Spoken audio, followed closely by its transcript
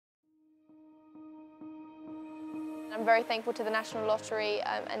I'm very thankful to the National Lottery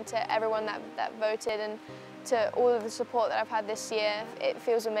and to everyone that voted, and to all of the support that I've had this year. It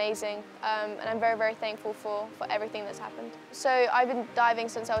feels amazing, and I'm very, very thankful for everything that's happened. So I've been diving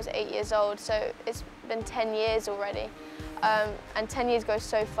since I was 8 years old, so it's been 10 years already. And 10 years goes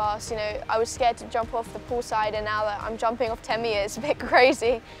so fast. You know, I was scared to jump off the pool side, and now that I'm jumping off 10 meters, it's a bit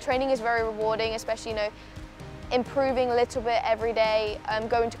crazy. Training is very rewarding, especially, you know, improving a little bit every day,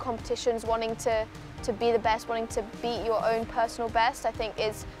 going to competitions, wanting to be the best, wanting to beat your own personal best, I think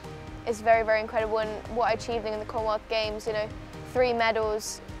is very, very incredible. And what I achieved in the Commonwealth Games, you know, 3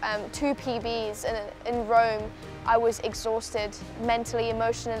 medals, 2 PBs, and in Rome, I was exhausted mentally,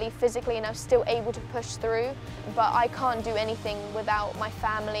 emotionally, physically, and I was still able to push through. But I can't do anything without my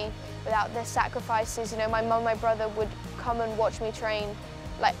family, without their sacrifices. You know, my mum, my brother would come and watch me train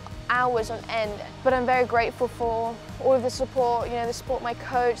like hours on end. But I'm very grateful for all of the support, you know, the support of my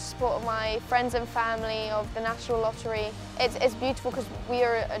coach, support of my friends and family, of the National Lottery. It's beautiful because we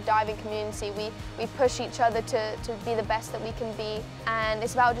are a diving community. We push each other to be the best that we can be, and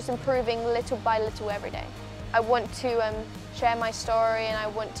it's about just improving little by little every day. I want to share my story, and I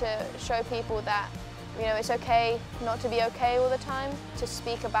want to show people that, you know, it's okay not to be okay all the time, to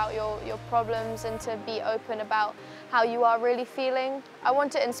speak about your problems and to be open about how you are really feeling. I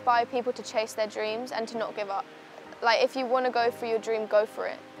want to inspire people to chase their dreams and to not give up. Like, if you want to go for your dream, go for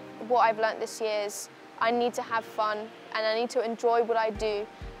it. What I've learnt this year is I need to have fun, and I need to enjoy what I do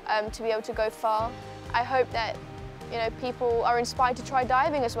to be able to go far. I hope that, you know, people are inspired to try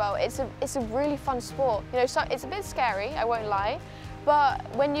diving as well. It's a really fun sport. You know, so it's a bit scary, I won't lie, but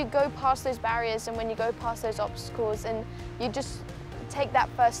when you go past those barriers and when you go past those obstacles and you just take that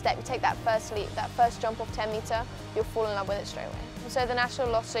first step, you take that first leap, that first jump off 10 metre, you'll fall in love with it straight away. So the National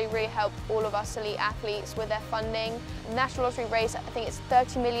Lottery really helped all of us elite athletes with their funding. The National Lottery raised, I think it's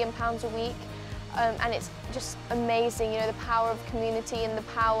 £30 million a week. And it's just amazing, you know, the power of community and the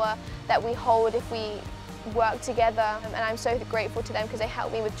power that we hold if we work together. And I'm so grateful to them because they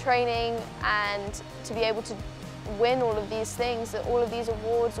helped me with training, and to be able to win all of these things, all of these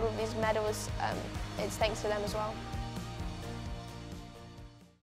awards, all of these medals, it's thanks to them as well.